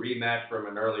 It's a rematch from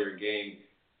an earlier game.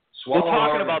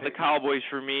 Talking about the Cowboys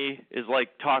for me is like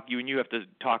you and you have to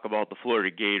talk about the Florida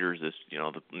Gators the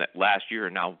last year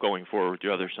and now going forward with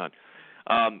your other son.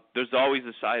 There's always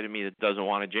a side of me that doesn't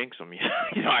want to jinx them.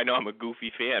 I know I'm a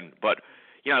goofy fan, but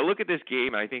I look at this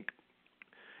game and I think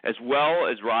as well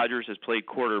as Rodgers has played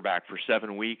quarterback for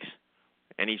 7 weeks,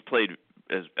 and he's played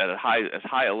as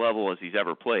high a level as he's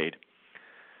ever played.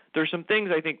 There's some things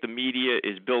I think the media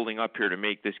is building up here to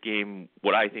make this game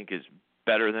what I think is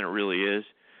better than it really is.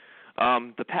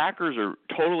 The Packers are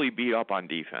totally beat up on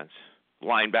defense,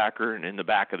 linebacker and in the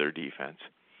back of their defense.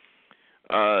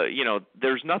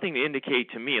 There's nothing to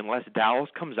indicate to me unless Dallas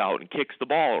comes out and kicks the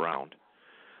ball around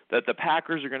that the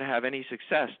Packers are going to have any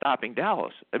success stopping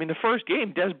Dallas. The first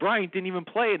game, Des Bryant didn't even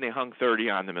play, and they hung 30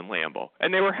 on them in Lambeau,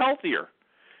 and they were healthier.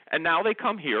 And now they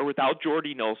come here without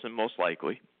Jordy Nelson, most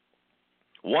likely,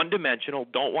 one-dimensional,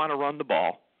 don't want to run the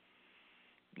ball,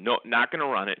 no, not going to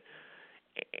run it,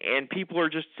 and people are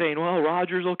just saying, well,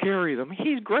 Rodgers will carry them.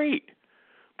 He's great.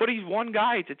 But he's one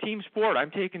guy. It's a team sport. I'm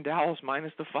taking Dallas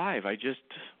minus the 5. I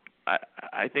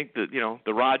think that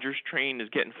the Rodgers train is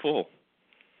getting full.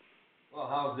 Well,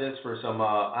 how's this for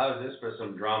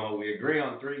some drama? We agree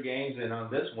on 3 games, and on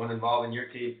this one involving your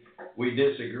team, we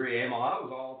disagree. Emil, I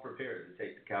was all prepared to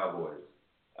take the Cowboys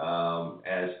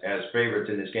as favorites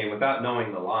in this game without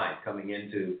knowing the line coming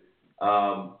into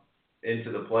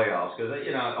the playoffs. Because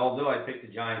although I picked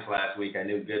the Giants last week, I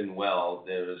knew good and well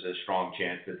there was a strong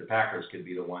chance that the Packers could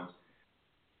be the ones.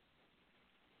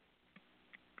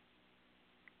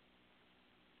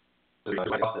 Them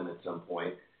at some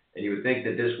point. And you would think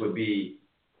that this would be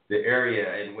the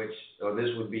area in which, or this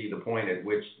would be the point at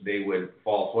which they would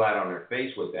fall flat on their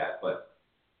face with that. But,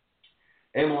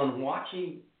 Emil, in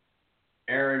watching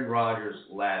Aaron Rodgers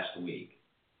last week,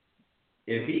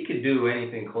 if he could do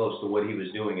anything close to what he was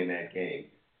doing in that game,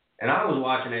 and I was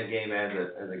watching that game as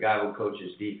a guy who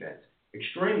coaches defense,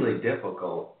 extremely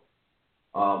difficult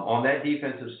on that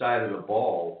defensive side of the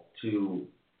ball to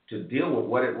deal with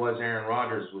what it was Aaron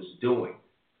Rodgers was doing.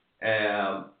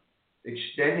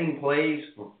 Extending plays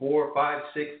for 4, 5,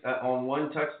 6 on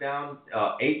one touchdown,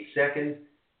 8 seconds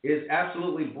is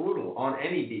absolutely brutal on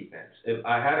any defense. If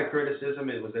I had a criticism,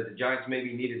 it was that the Giants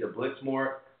maybe needed to blitz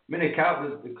more. I mean, the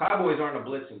Cowboys aren't a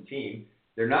blitzing team.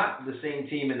 They're not the same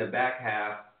team in the back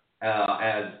half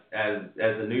as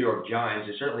the New York Giants.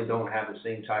 They certainly don't have the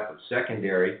same type of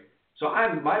secondary. So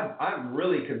I'm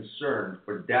really concerned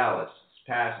for Dallas'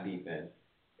 pass defense.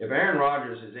 If Aaron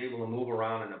Rodgers is able to move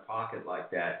around in a pocket like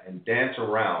that and dance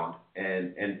around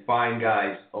and find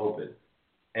guys open,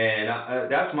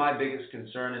 and that's my biggest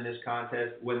concern in this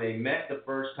contest. When they met the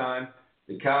first time,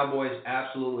 the Cowboys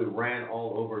absolutely ran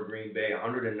all over Green Bay,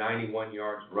 191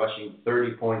 yards rushing,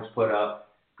 30 points put up.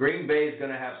 Green Bay is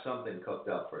going to have something cooked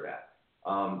up for that.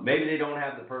 Maybe they don't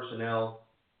have the personnel,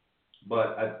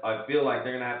 but I feel like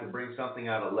they're going to have to bring something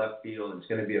out of left field. It's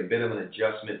going to be a bit of an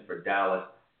adjustment for Dallas.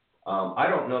 I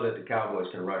don't know that the Cowboys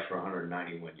can rush for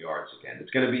 191 yards again.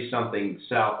 It's going to be something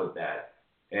south of that.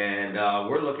 And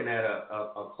we're looking at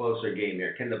a closer game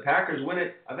here. Can the Packers win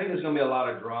it? I think there's going to be a lot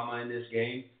of drama in this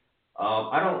game.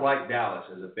 I don't like Dallas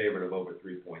as a favorite of over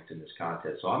 3 points in this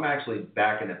contest. So I'm actually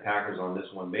backing the Packers on this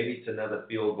one. Maybe it's another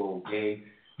field goal game.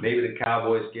 Maybe the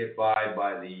Cowboys get by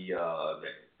the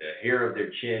hair of their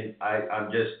chin. I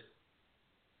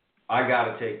got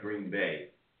to take Green Bay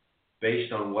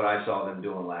based on what I saw them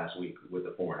doing last week with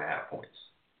the 4.5 points.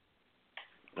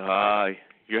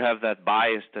 You have that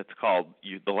bias that's called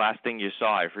the last thing you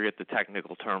saw. I forget the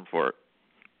technical term for it.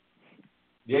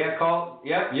 Yeah,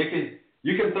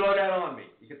 you can throw that on me.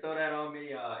 You can throw that on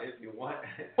me if you want.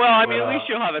 Well, I mean, at least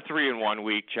you'll have a 3-1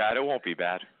 week, Chad. It won't be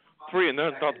bad.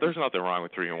 There's nothing wrong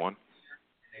with 3-1.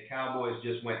 The Cowboys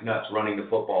just went nuts running the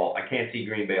football. I can't see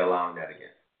Green Bay allowing that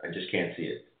again. I just can't see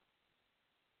it.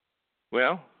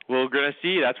 Well, we're going to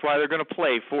see. That's why they're going to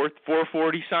play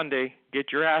 4:40 Sunday.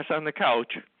 Get your ass on the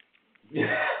couch.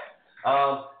 Yeah.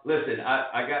 Listen,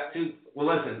 I got two. Well,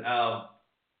 listen. I'm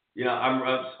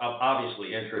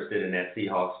obviously interested in that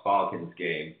Seahawks-Falcons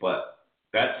game, but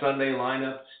that Sunday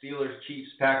lineup, Steelers, Chiefs,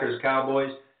 Packers,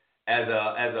 Cowboys, as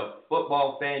a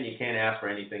football fan, you can't ask for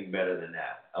anything better than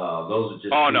that. Those are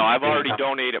just. Oh no, I've already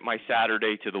donated my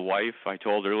Saturday to the wife. I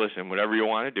told her, listen, whatever you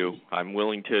want to do, I'm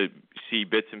willing to see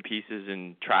bits and pieces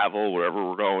and travel wherever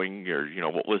we're going, or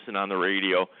listen on the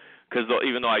radio. Because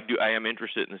even though I am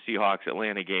interested in the Seahawks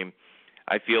Atlanta game,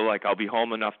 I feel like I'll be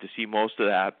home enough to see most of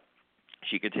that.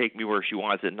 She can take me where she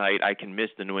wants at night. I can miss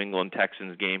the New England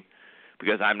Texans game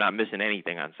because I'm not missing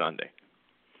anything on Sunday.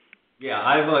 Yeah,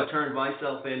 I've turned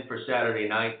myself in for Saturday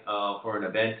night for an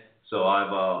event, so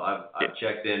I've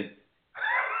checked in.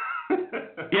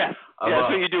 Yeah, that's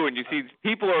what you do when you see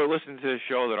people are listening to the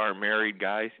show that aren't married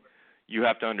guys. You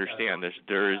have to understand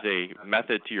there is a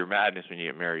method to your madness when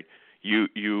you get married.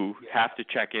 You have to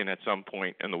check in at some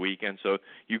point in the weekend, so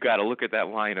you got to look at that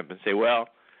lineup and say, well,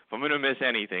 if I'm going to miss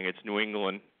anything, it's New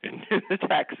England and the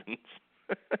Texans.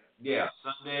 Yeah,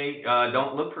 Sunday,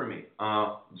 don't look for me.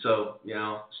 So,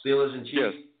 Steelers and Chiefs,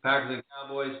 yes. Packers and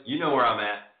Cowboys, you know where I'm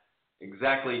at.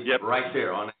 Exactly right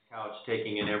there on the couch,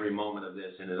 taking in every moment of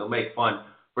this, and it'll make fun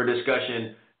for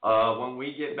discussion when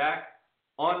we get back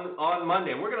on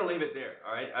Monday. And we're going to leave it there,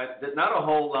 all right? Not a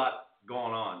whole lot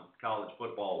going on college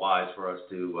football-wise for us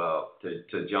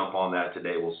to jump on that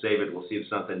today. We'll save it. We'll see if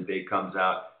something big comes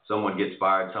out. Someone gets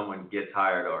fired, someone gets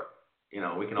hired, or, we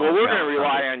can all. Well, we're going to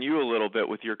rely on you a little bit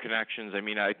with your connections. I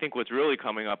mean, I think what's really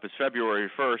coming up is February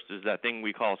 1st is that thing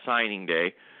we call signing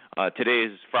day. Today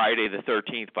is Friday the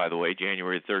 13th, by the way,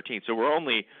 January the 13th. So we're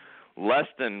only less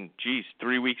than,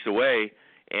 3 weeks away.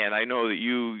 And I know that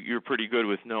you're pretty good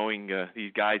with knowing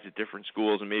these guys at different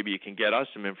schools, and maybe you can get us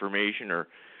some information, or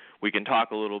we can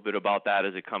talk a little bit about that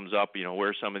as it comes up,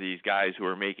 where some of these guys who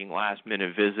are making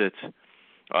last-minute visits,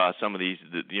 some of these,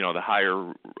 the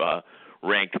higher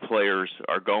ranked players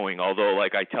are going. Although,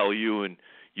 like I tell you and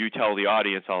you tell the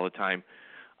audience all the time,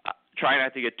 try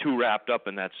not to get too wrapped up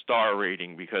in that star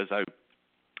rating, because I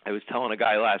was telling a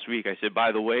guy last week, I said,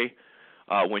 by the way,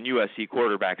 when USC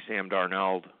quarterback Sam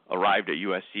Darnold arrived at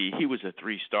USC, he was a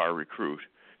 3-star recruit,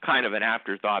 kind of an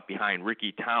afterthought behind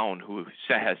Ricky Town, who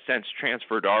has since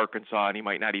transferred to Arkansas, and he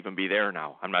might not even be there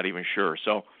now. I'm not even sure.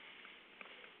 So.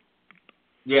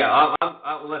 Yeah,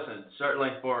 listen, certainly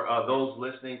for those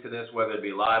listening to this, whether it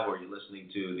be live or you're listening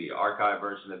to the archive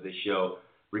version of this show,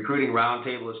 recruiting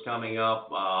roundtable is coming up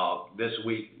this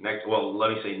week. Next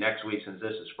week, since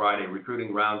this is Friday.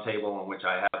 Recruiting roundtable, on which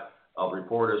I have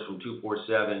reporters from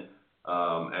 247,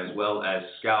 as well as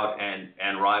Scout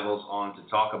and Rivals on to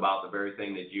talk about the very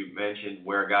thing that you mentioned,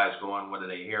 where guys going, what are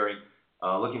they hearing.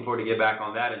 Looking forward to get back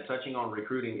on that and touching on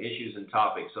recruiting issues and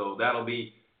topics. So that'll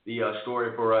be the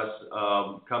story for us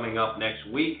coming up next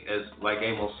week. As like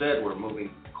Emil said, we're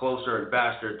moving closer and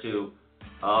faster to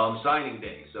signing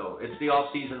day. So it's the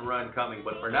off-season run coming.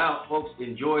 But for now, folks,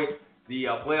 enjoy the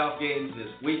playoff games this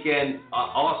weekend.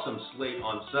 Awesome slate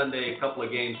on Sunday, a couple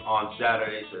of games on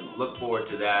Saturday. So look forward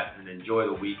to that and enjoy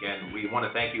the weekend. We want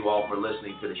to thank you all for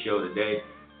listening to the show today.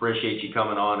 Appreciate you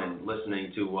coming on and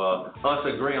listening to us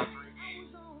agree on 3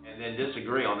 games and then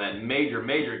disagree on that major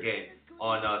game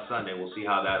on Sunday. We'll see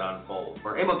how that unfolds.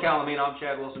 For Emil Calomino, I'm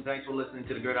Chad Wilson. Thanks for listening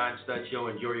to the GridironStuds Show.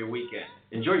 Enjoy your weekend.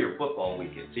 Enjoy your football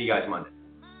weekend. See you guys Monday.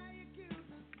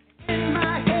 In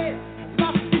my head,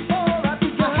 lost before I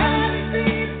began. I had a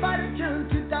dream, but it turned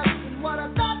to dust. And what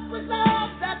I thought was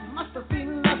love, that must have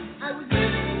been lust. I was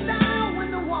sitting down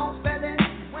when the walls fell in.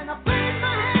 When I played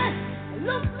my hand, I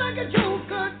looked like a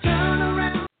joker. Turn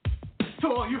around. To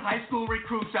all you high school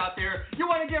recruits out there, you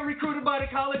want to get recruited by the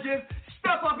colleges?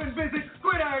 Step up and visit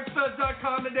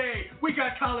GridironStuds.com today. We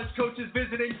got college coaches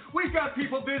visiting. We've got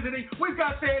people visiting. We've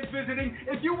got fans visiting.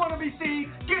 If you want to be seen,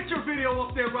 get your video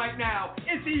up there right now.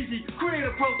 It's easy. Create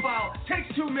a profile. Takes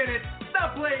 2 minutes.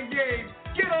 Stop playing games.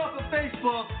 Get off of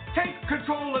Facebook. Take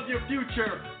control of your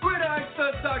future.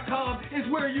 GridironStuds.com is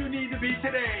where you need to be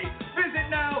today.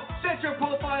 Visit now, set your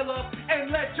profile up,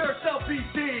 and let yourself be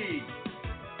seen.